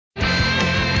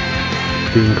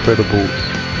The Incredibles.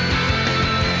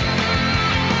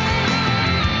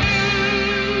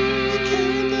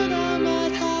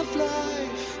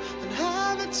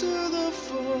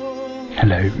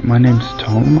 Hello, my name's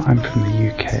Tom, I'm from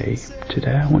the UK.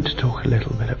 Today I want to talk a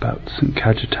little bit about St.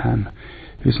 Cajetan,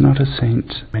 who's not a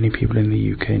saint many people in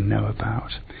the UK know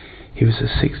about. He was a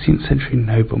 16th century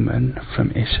nobleman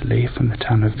from Italy, from the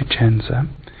town of Vicenza.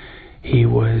 He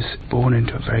was born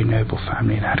into a very noble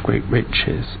family and had great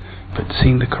riches, but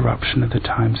seeing the corruption of the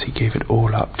times, he gave it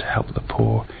all up to help the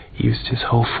poor. He used his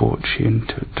whole fortune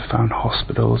to found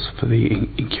hospitals for the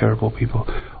incurable people,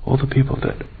 all the people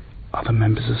that other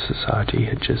members of society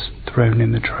had just thrown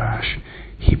in the trash.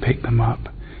 He picked them up,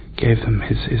 gave them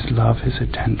his love, his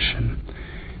attention.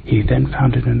 He then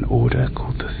founded an order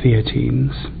called the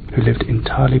Theatines, who lived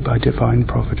entirely by divine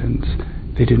providence.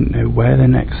 They didn't know where their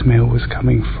next meal was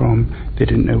coming from. They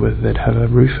didn't know whether they'd have a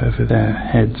roof over their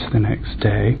heads the next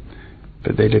day,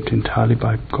 but they lived entirely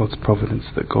by God's providence,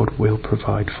 that God will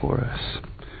provide for us.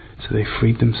 So they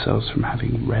freed themselves from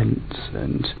having rents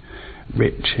and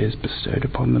riches bestowed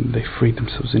upon them. They freed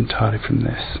themselves entirely from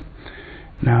this.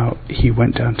 Now, he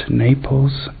went down to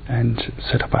Naples and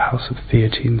set up a house of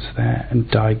Theatines there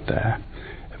and died there,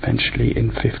 eventually in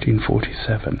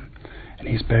 1547. And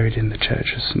he's buried in the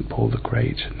church of St. Paul the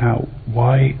Great. Now,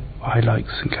 why I like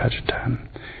St. Cajetan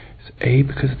is A,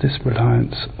 because of this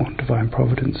reliance on divine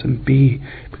providence, and B,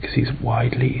 because he's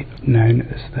widely known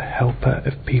as the helper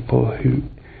of people who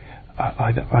are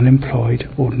either unemployed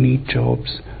or need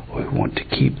jobs or who want to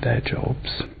keep their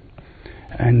jobs.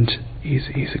 And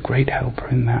he's a great helper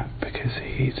in that, because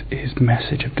his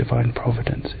message of divine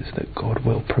providence is that God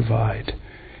will provide.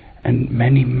 And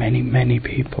many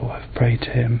people have prayed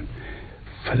to him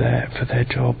for their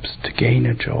jobs, to gain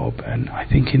a job. And I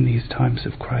think in these times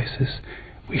of crisis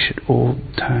we should all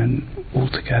turn all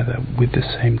together with the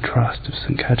same trust of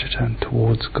St. Cajetan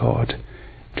towards God,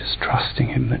 just trusting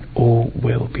him that all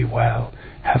will be well.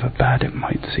 However bad it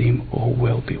might seem, all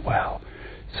will be well.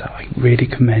 So I really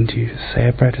commend you to say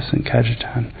a prayer to St.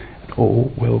 Cajetan, and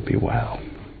all will be well.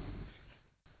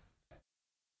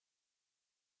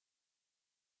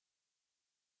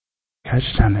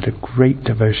 Cajetan had a great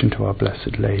devotion to Our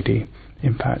Blessed Lady.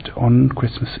 In fact, on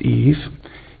Christmas Eve,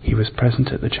 he was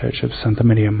present at the church of Santa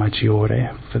Maria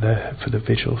Maggiore for the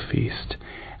vigil feast,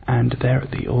 and there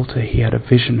at the altar he had a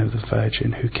vision of the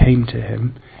Virgin who came to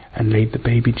him and laid the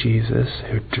baby Jesus,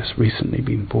 who had just recently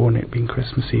been born, it being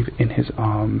Christmas Eve, in his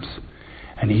arms.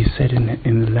 And he said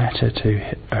in the letter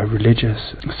to a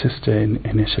religious sister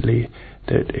in Italy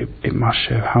that it must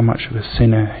show how much of a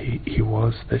sinner he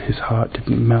was, that his heart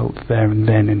didn't melt there and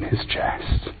then in his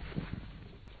chest.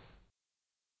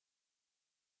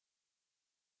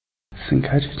 St.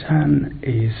 Cajetan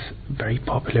is very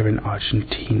popular in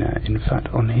Argentina. In fact,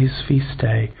 on his feast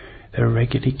day, there are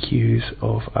regular queues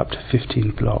of up to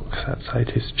 15 blocks outside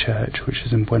his church, which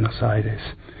is in Buenos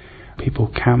Aires. People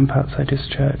camp outside his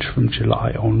church from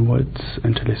July onwards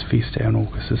until his feast day on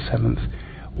August the 7th.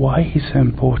 Why he's so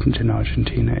important in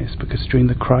Argentina is because during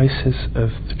the crisis of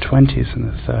the 20s and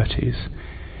the 30s,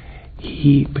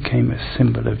 he became a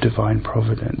symbol of divine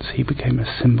providence. He became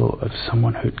a symbol of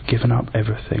someone who had given up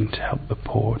everything to help the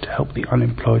poor, to help the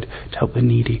unemployed, to help the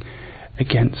needy,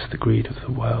 against the greed of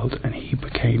the world. And he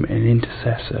became an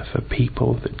intercessor for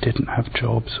people that didn't have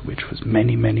jobs, which was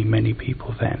many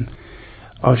people then.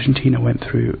 Argentina went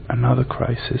through another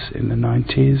crisis in the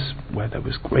 90s where there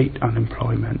was great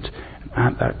unemployment,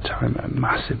 and at that time a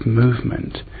massive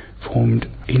movement formed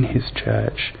in his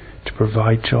church to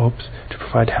provide jobs, to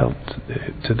provide help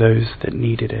to those that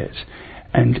needed it.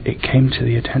 And it came to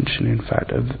the attention, in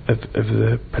fact, of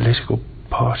the political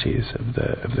parties of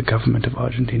the government of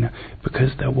Argentina,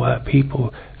 because there were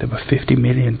 50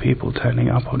 million people turning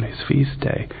up on his feast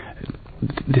day.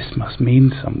 This must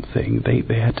mean something.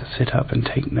 They had to sit up and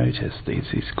take notice.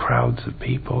 These crowds of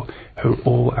people who are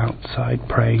all outside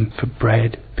praying for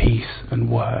bread, peace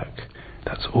and work.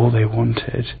 That's all they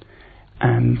wanted.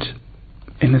 And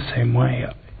in the same way,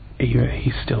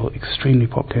 he's still extremely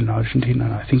popular in Argentina,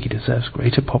 and I think he deserves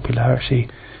greater popularity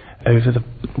over the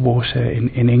water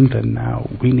in England now.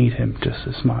 We need him just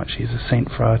as much. He's a saint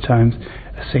for our times,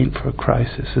 a saint for a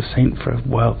crisis, a saint for a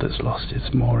world that's lost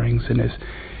its moorings and is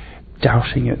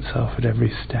doubting itself at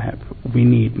every step. We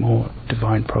need more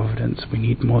divine providence. We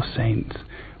need more saints.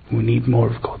 We need more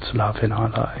of God's love in our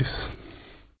lives.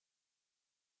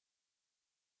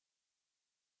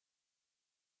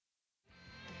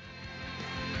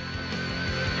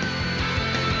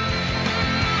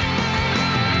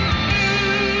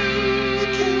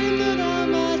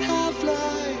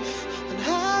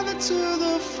 To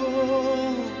the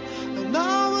full, and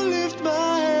I will lift my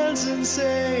and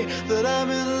say that I'm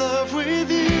in love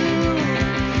with you.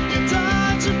 You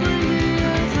died to bring me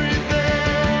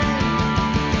everything,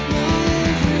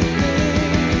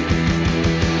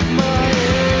 my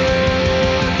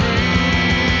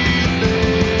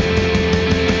everything.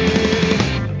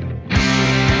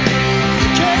 You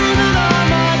came and I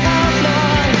might have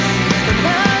life and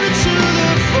had it to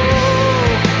the full.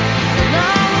 And I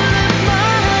will lift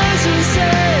my hands and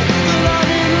say that I'm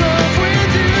in love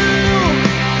with you.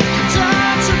 You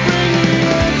died to bring me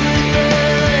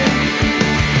everything,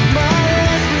 my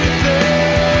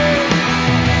everything,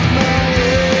 my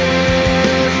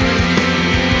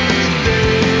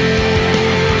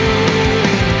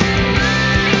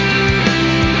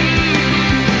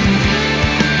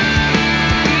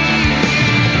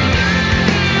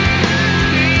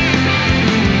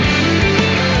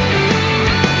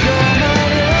You're my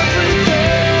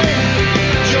everything,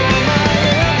 you're my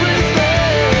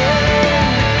everything,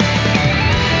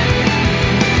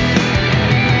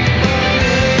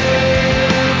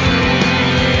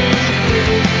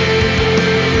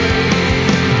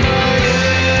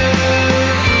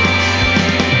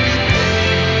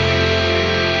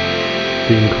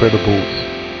 The incredible